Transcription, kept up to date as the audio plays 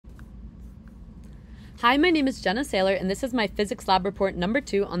Hi, my name is Jenna Sailor, and this is my physics lab report number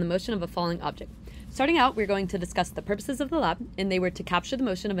 2 on the motion of a falling object. Starting out, we're going to discuss the purposes of the lab, and they were to capture the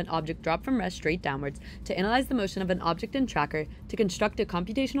motion of an object dropped from rest straight downwards, to analyze the motion of an object in tracker, to construct a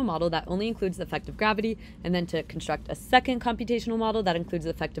computational model that only includes the effect of gravity, and then to construct a second computational model that includes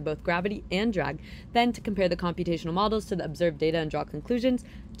the effect of both gravity and drag, then to compare the computational models to the observed data and draw conclusions,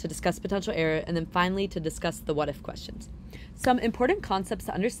 to discuss potential error, and then finally to discuss the what-if questions. Some important concepts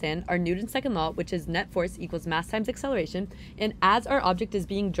to understand are Newton's second law, which is net force equals mass times acceleration, and as our object is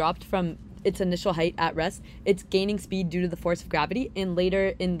being dropped from its initial height at rest, it's gaining speed due to the force of gravity, and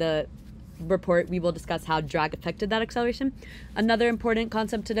later in the report we will discuss how drag affected that acceleration. Another important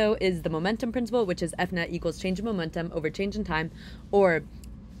concept to know is the momentum principle, which is F net equals change in momentum over change in time, or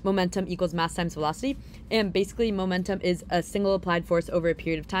momentum equals mass times velocity. And basically momentum is a single applied force over a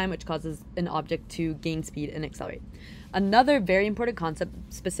period of time which causes an object to gain speed and accelerate. Another very important concept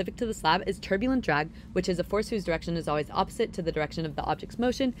specific to this lab is turbulent drag, which is a force whose direction is always opposite to the direction of the object's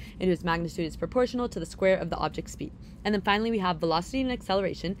motion and whose magnitude is proportional to the square of the object's speed. And then finally we have velocity and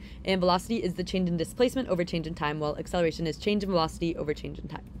acceleration, and velocity is the change in displacement over change in time, while acceleration is change in velocity over change in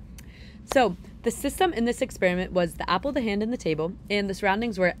time. So the system in this experiment was the apple, the hand, and the table, and the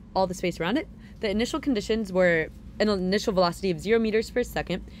surroundings were all the space around it. The initial conditions were an initial velocity of 0 meters per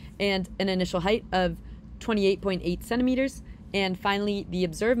second and an initial height of 28.8 centimeters, and finally the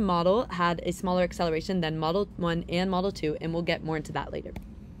observed model had a smaller acceleration than Model 1 and Model 2, and we'll get more into that later.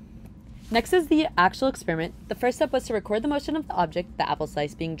 Next is the actual experiment. The first step was to record the motion of the object, the apple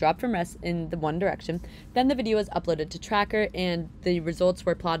slice, being dropped from rest in the one direction. Then the video was uploaded to Tracker, and the results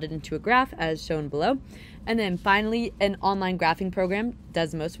were plotted into a graph as shown below. And then finally, an online graphing program,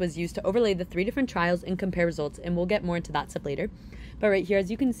 Desmos, was used to overlay the 3 different trials and compare results, and we'll get more into that stuff later. But right here, as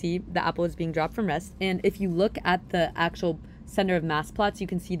you can see, the apple is being dropped from rest, and if you look at the actual center of mass plots, you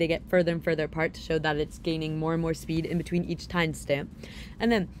can see they get further and further apart to show that it's gaining more and more speed in between each time stamp.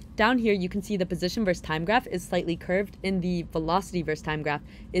 And then down here, you can see the position versus time graph is slightly curved, and the velocity versus time graph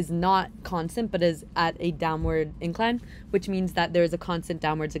is not constant, but is at a downward incline, which means that there is a constant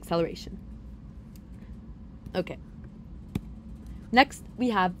downwards acceleration. Okay. Next,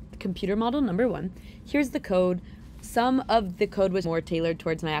 we have computer model number 1. Here's the code. Some of the code was more tailored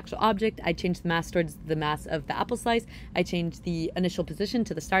towards my actual object. I changed the mass towards the mass of the apple slice. I changed the initial position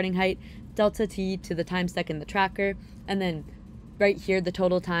to the starting height, delta t to the time stuck in the tracker, and then right here the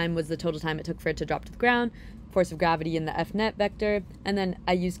total time was the total time it took for it to drop to the ground, force of gravity in the F net vector, and then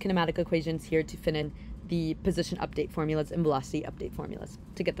I used kinematic equations here to fit in the position update formulas and velocity update formulas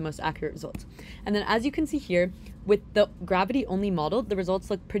to get the most accurate results. And then as you can see here, with the gravity only model, the results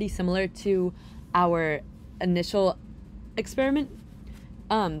look pretty similar to our initial experiment.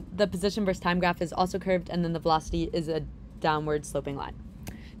 The position versus time graph is also curved, and then the velocity is a downward sloping line.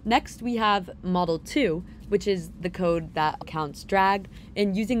 Next, we have Model 2, which is the code that counts drag.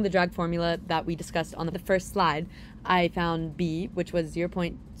 And using the drag formula that we discussed on the first slide, I found B, which was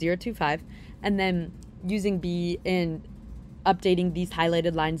 0.025, and then using B and updating these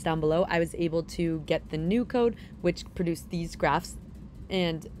highlighted lines down below, I was able to get the new code, which produced these graphs.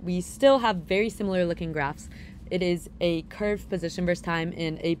 And we still have very similar looking graphs. It is a curved position versus time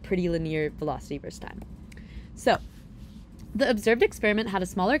and a pretty linear velocity versus time. So the observed experiment had a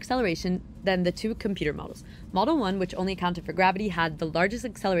smaller acceleration than the 2 computer models. Model 1, which only accounted for gravity, had the largest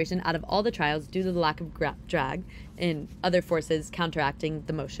acceleration out of all the trials due to the lack of drag and other forces counteracting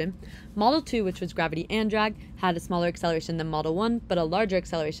the motion. Model 2, which was gravity and drag, had a smaller acceleration than Model 1, but a larger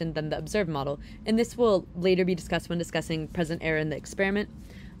acceleration than the observed model, and this will later be discussed when discussing present error in the experiment.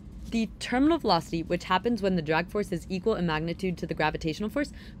 The terminal velocity, which happens when the drag force is equal in magnitude to the gravitational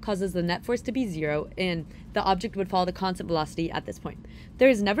force, causes the net force to be 0, and the object would follow the constant velocity at this point. There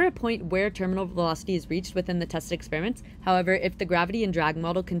is never a point where terminal velocity is reached within the tested experiments. However, if the gravity and drag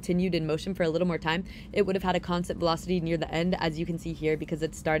model continued in motion for a little more time, it would have had a constant velocity near the end, as you can see here, because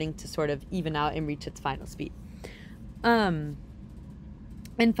it's starting to sort of even out and reach its final speed.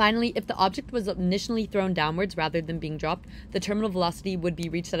 And finally, if the object was initially thrown downwards rather than being dropped, the terminal velocity would be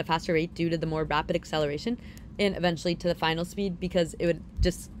reached at a faster rate due to the more rapid acceleration, and eventually to the final speed, because it would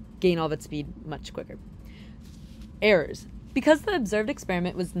just gain all of its speed much quicker. Errors. Because the observed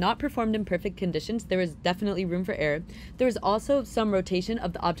experiment was not performed in perfect conditions, there was definitely room for error. There was also some rotation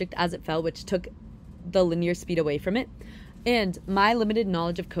of the object as it fell, which took the linear speed away from it. And my limited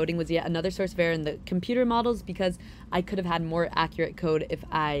knowledge of coding was yet another source of error in the computer models, because I could have had more accurate code if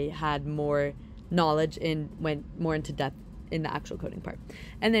I had more knowledge and went more into depth in the actual coding part.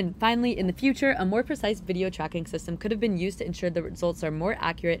 And then finally, in the future, a more precise video tracking system could have been used to ensure the results are more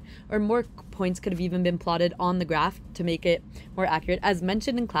accurate, or more points could have even been plotted on the graph to make it more accurate. As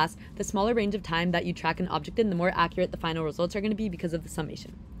mentioned in class, the smaller range of time that you track an object in, the more accurate the final results are going to be because of the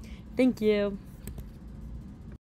summation. Thank you.